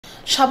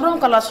Sabroom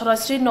Kalasora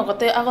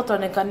Srinogote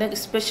Agotone Ganek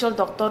Special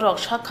Doctor Rock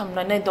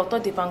Saknainai Dr.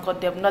 Dipankar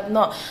Devnath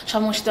no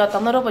Samushta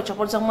Tamaro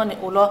Chopozamani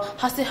Ulo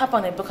Hasi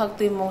Hapane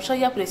Bekakti Monsha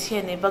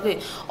Yapresiani Bagi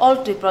all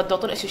Tripura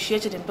Doctor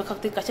Association in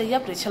Bekakti Kacha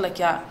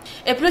Yaprichalaka.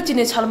 April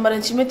Chinis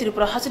Halmarin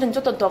Chimetri Hasan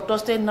Jota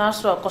Doctors Day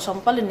Nurse Rock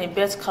Kosampalini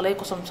Beds Kale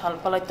Kosam Sal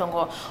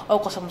Palaitongo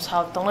or Kosam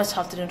Sal Tonga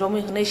Saltin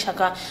Romi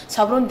Huneshaka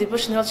Sabroom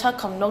Divisional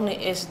Sakam Nogni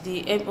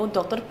SDMO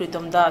Dr.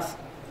 Pritam Das.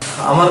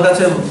 আমার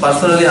কাছে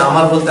personally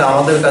আমার বলতে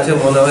আমাদের কাছে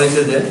মনে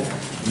হয়েছে যে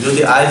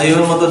যদি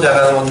আইজিইউর মতো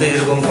জায়গার মধ্যে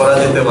এরকম করা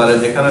যেতে পারে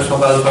যেখানে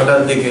সকাল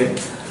 6টার দিকে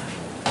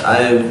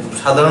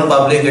সাধারণ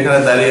পাবলিক যেখানে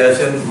দাঁড়িয়ে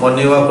আছেন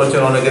মর্নিং ওয়াক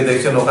করছেন অনেকে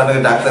দেখছেন ওখানে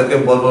ডাক্তারকে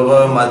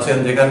বলবলভাবে মারছেন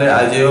যেখানে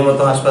আইজিইউর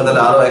মতো হাসপাতালে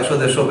আরো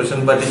 100-150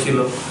 পেশেন্ট পার্টি ছিল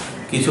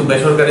কিছু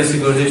বেসরকারি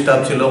সিকিউরিটি স্টাফ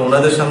ছিল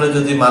ওনাদের সামনে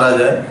যদি মারা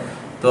যায়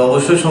তো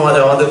অবশ্যই সমাজ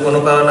আমাদের কোনো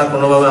কারণে না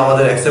কোনোভাবে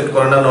আমাদের অ্যাকসেপ্ট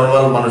করে না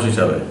নরমাল মানুষ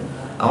হিসাবে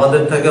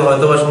আমাদের থেকে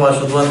হয়তোবা সমাজ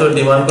শুধুমাত্র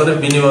ডিমান্ড করে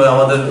বিনিময়ে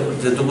আমাদের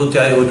যেটুকু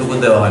চাই ওইটুকু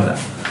দেওয়া হয় না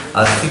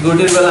আর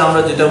সিকিউরিটির বেলা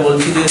আমরা যেটা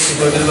বলছি যে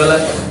সিকিউরিটির বেলা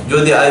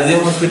যদি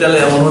আইজিএম হসপিটালে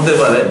এমন হতে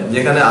পারে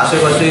যেখানে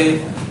আশেপাশে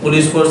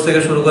পুলিশ ফোর্স থেকে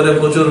শুরু করে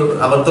প্রচুর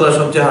আগরতলা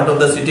সবচেয়ে হার্ট অফ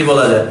দ্য সিটি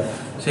বলা যায়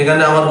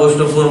সেখানে আমার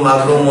বৈষ্ণবপুর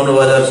মাগরুম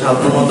মনোবাজার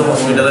সাবরুম মতো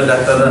হসপিটালের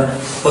ডাক্তাররা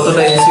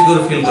কতটা ইনসিকিউর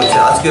ফিল করছে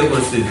আজকের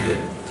পরিস্থিতিতে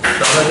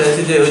তো আমরা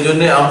চাইছি যে ওই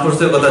জন্য আর্ম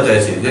ফোর্সের কথা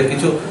চাইছি যে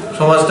কিছু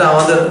সমাজটা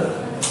আমাদের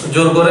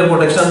জোর করে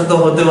প্রোটেকশন তো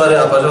হতে পারে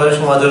পাশাপাশি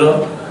সমাজেরও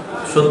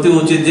সত্যি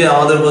উচিত যে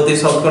আমাদের প্রতি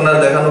সফট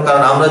কর্নার দেখানো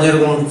কারণ আমরা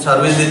যেরকম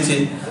সার্ভিস দিচ্ছি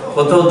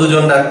কোথাও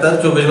দুজন ডাক্তার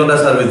 24 ঘন্টা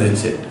সার্ভিস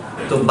দিচ্ছে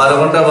তো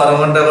 12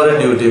 ঘন্টা করে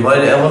ডিউটি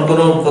হয় এমন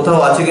কোনো কোথাও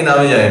আছে কিনা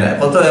আমি জানি না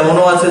কোথাও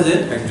এমনও আছে যে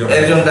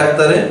একজন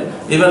ডাক্তারে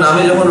ইভেন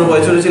আমি যখন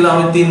বয়সে ছিলাম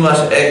আমি 3 মাস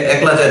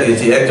একলা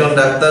চালিয়েছি একজন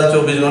ডাক্তার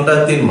 24 ঘন্টা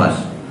 3 মাস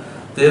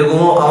তো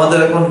এরকমও আমাদের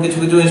এখন কিছু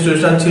কিছু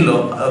ইনস্টিটিউশন ছিল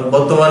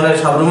বর্তমানে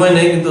সাবরুমে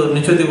নেই কিন্তু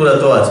নিচু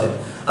ত্রিপুরাতেও আছে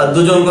আর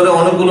দুজন করে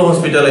অনেকগুলো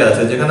হসপিটালে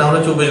আছে যেখানে আমরা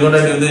 24 ঘন্টা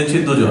ডিউটি দিচ্ছি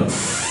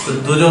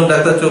দুজন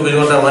ডাক্তার 24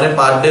 ঘন্টা মানে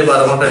পার ডে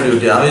 12 ঘন্টা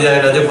ডিউটি আমি জানি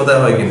না যে কোথায়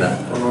হয় কিনা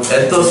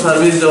এত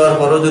সার্ভিস দেওয়ার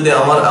পরও যদি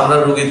আমরা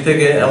রোগীর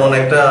থেকে এমন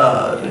একটা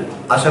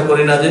আশা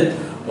করি না যে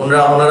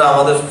ওনারা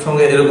আমাদের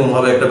সঙ্গে এরকম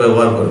ভাবে একটা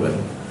ব্যবহার করবেন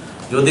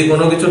যদি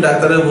কোনো কিছু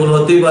ডাক্তারের ভুল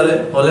হতেই পারে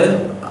হলে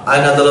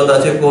আইন আদালত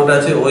আছে কোর্ট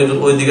আছে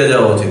ওই দিকে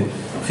যাওয়া উচিত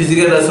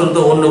ফিজিক্যাল অ্যাসল্ট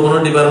তো অন্য কোনো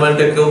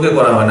ডিপার্টমেন্টে কেউকে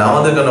করা হয় না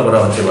আমাদের কেন করা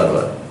হচ্ছে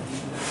বারবার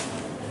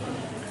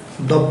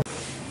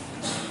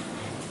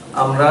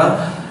আমরা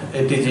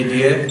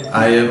এটিজিডিএ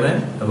আইএমএ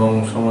এবং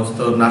সমস্ত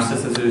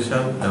নার্সেস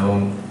অ্যাসোসিয়েশন এবং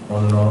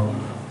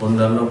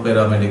অন্যান্য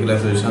প্যারামেডিক্যাল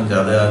অ্যাসোসিয়েশন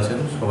যাদের আছেন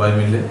সবাই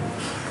মিলে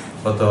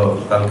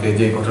কালকে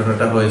যে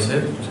ঘটনাটা হয়েছে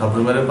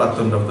সাবরুমের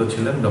প্রাক্তন ডক্টর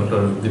ছিলেন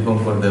ডক্টর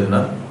দীপঙ্কর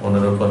দেবনাথ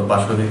ওনার উপর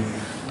পাশবিক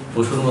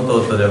পশুর মতো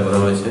অত্যাচার করা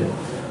হয়েছে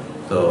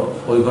তো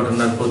ওই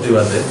ঘটনার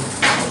প্রতিবাদে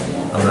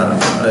আমরা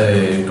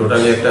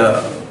টোটালি একটা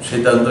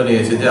সিদ্ধান্ত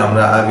নিয়েছি যে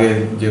আমরা আগে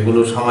যেগুলো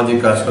সামাজিক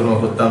কাজকর্ম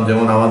করতাম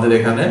যেমন আমাদের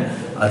এখানে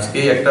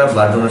আজকেই একটা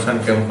ব্লাড ডোনেশন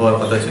ক্যাম্প হওয়ার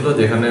কথা ছিল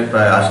যেখানে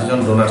প্রায় 80 জন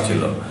ডোনার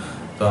ছিল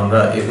তো আমরা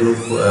এগুলো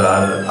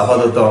আর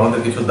আপাতত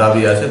আমাদের কিছু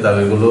দাবি আছে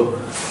দাবিগুলো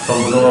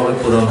সম্পূর্ণভাবে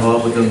পূরণ হওয়া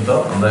পর্যন্ত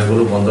আমরা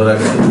এগুলো বন্ধ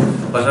রাখছি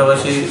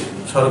পাশাপাশি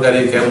সরকারি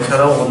ক্যাম্প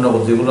ছাড়াও অন্য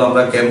যেগুলো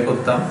আমরা ক্যাম্প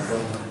করতাম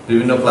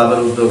বিভিন্ন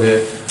ক্লাবের উদ্যোগে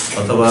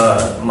অথবা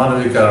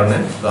মানবিক কারণে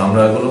তো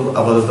আমরা এগুলো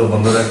আপাতত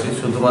বন্ধ রাখছি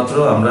শুধুমাত্র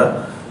আমরা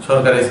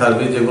সরকারি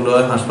সার্ভিস যেগুলো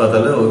হয়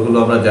হাসপাতালে ওইগুলো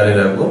আমরা জারি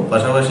রাখবো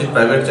পাশাপাশি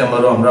প্রাইভেট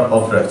চেম্বারও আমরা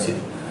অফ রাখছি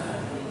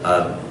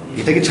আর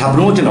এটা কি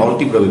সাবরুম হচ্ছে না অল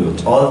ত্রিপুরা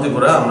হচ্ছে অল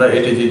ত্রিপুরা আমরা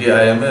এটিজিডি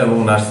আইএমএ এবং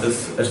নার্সেস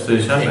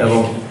অ্যাসোসিয়েশন এবং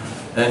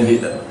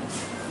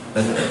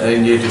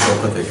এনজিএটি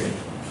পক্ষ থেকে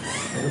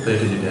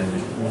এটিজিডি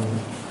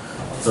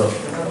তো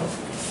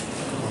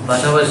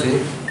পাশাপাশি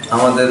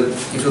আমাদের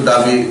কিছু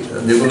দাবি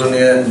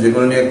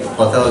যেগুলো নিয়ে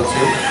কথা হচ্ছে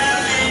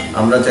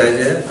আমরা চাই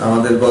যে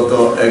আমাদের গত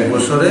 1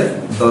 বছরে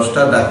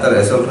 10টা ডাক্তার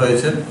অ্যাসল্ট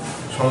হয়েছে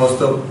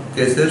সমস্ত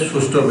কেসের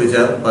সুষ্ঠু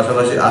বিচার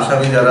পাশাপাশি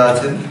আসামি যারা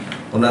আছেন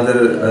ওনাদের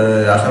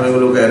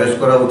আসামিগুলোকে অ্যারেস্ট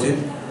করা উচিত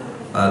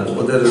আর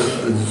ওদের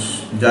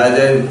যায়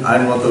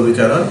আইন মতো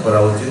বিচার করা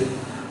উচিত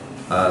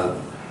আর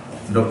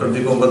ডক্টর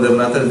দীপঙ্কর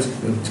দেবনাথের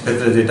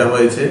ক্ষেত্রে যেটা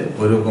হয়েছে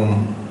ওইরকম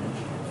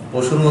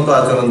পশুর মতো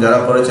আচরণ যারা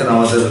করেছেন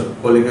আমাদের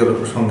কলিগের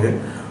সঙ্গে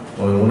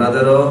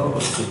ওনাদেরও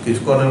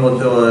কিছুক্ষণের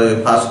মধ্যে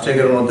ফাস্ট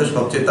ট্র্যাকের মধ্যে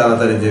সবচেয়ে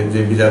তাড়াতাড়ি যে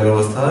বিচার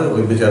ব্যবস্থা হয়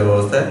ওই বিচার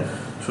ব্যবস্থায়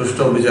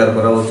সুষ্ঠু বিচার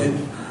করা উচিত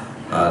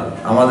আর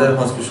আমাদের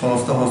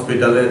সমস্ত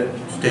হসপিটালে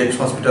স্টেট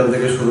হসপিটাল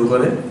থেকে শুরু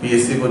করে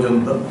পিএসসি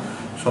পর্যন্ত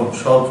সব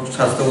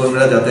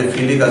স্বাস্থ্যকর্মীরা যাতে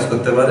ফ্রিলি কাজ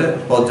করতে পারে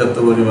পর্যাপ্ত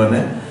পরিমাণে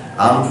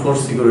আর্মড ফোর্স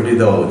সিকিউরিটি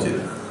দেওয়া উচিত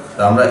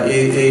তা আমরা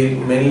এই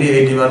মেইনলি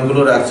এই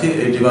ডিমান্ডগুলো রাখছি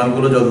এই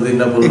ডিমান্ডগুলো যতদিন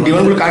না বলবো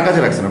ডিমান্ডগুলো কার কাছে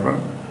রাখছেন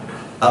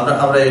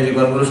আমরা এই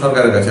ডিমান্ডগুলো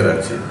সরকারের কাছে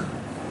রাখছি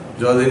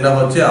যতদিন না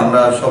হচ্ছে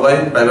আমরা সবাই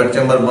প্রাইভেট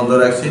চেম্বার বন্ধ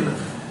রাখছি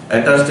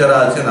অ্যাটাচ যারা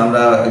আছেন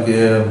আমরা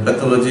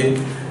প্যাথোলজি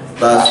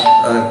প্লাস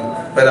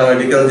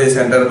প্যারামেডিক্যাল যে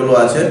সেন্টারগুলো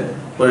আছে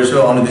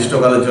পরিষেবা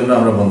অনির্দিষ্টকালের জন্য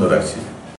আমরা বন্ধ রাখছি